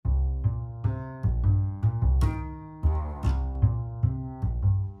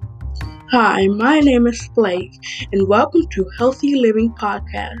Hi, my name is Blake, and welcome to Healthy Living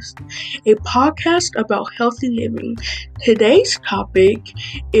Podcast, a podcast about healthy living. Today's topic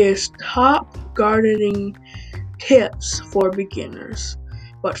is top gardening tips for beginners.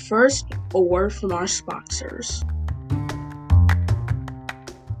 But first, a word from our sponsors.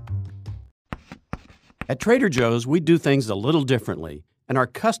 At Trader Joe's, we do things a little differently, and our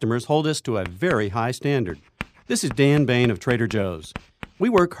customers hold us to a very high standard. This is Dan Bain of Trader Joe's. We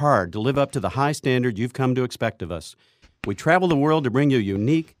work hard to live up to the high standard you've come to expect of us. We travel the world to bring you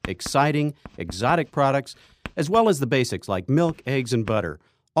unique, exciting, exotic products, as well as the basics like milk, eggs, and butter,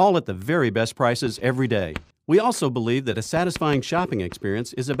 all at the very best prices every day. We also believe that a satisfying shopping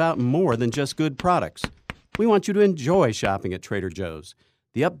experience is about more than just good products. We want you to enjoy shopping at Trader Joe's.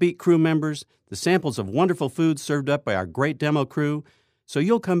 The upbeat crew members, the samples of wonderful food served up by our great demo crew, so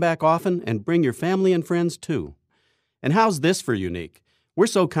you'll come back often and bring your family and friends too. And how's this for unique? We're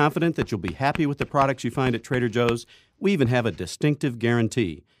so confident that you'll be happy with the products you find at Trader Joe's, we even have a distinctive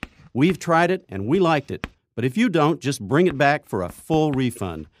guarantee. We've tried it and we liked it, but if you don't, just bring it back for a full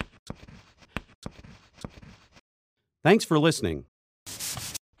refund. Thanks for listening.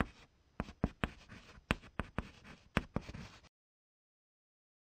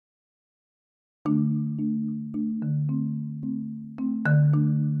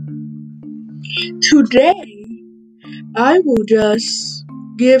 Today, I will just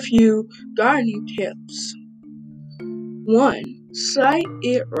give you gardening tips. 1. Site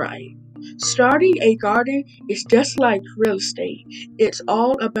it right. Starting a garden is just like real estate. It's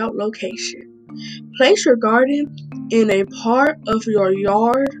all about location. Place your garden in a part of your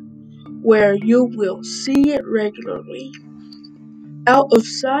yard where you will see it regularly. Out of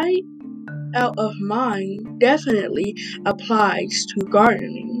sight, out of mind definitely applies to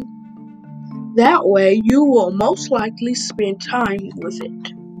gardening. That way you will most likely spend time with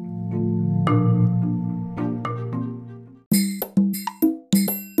it.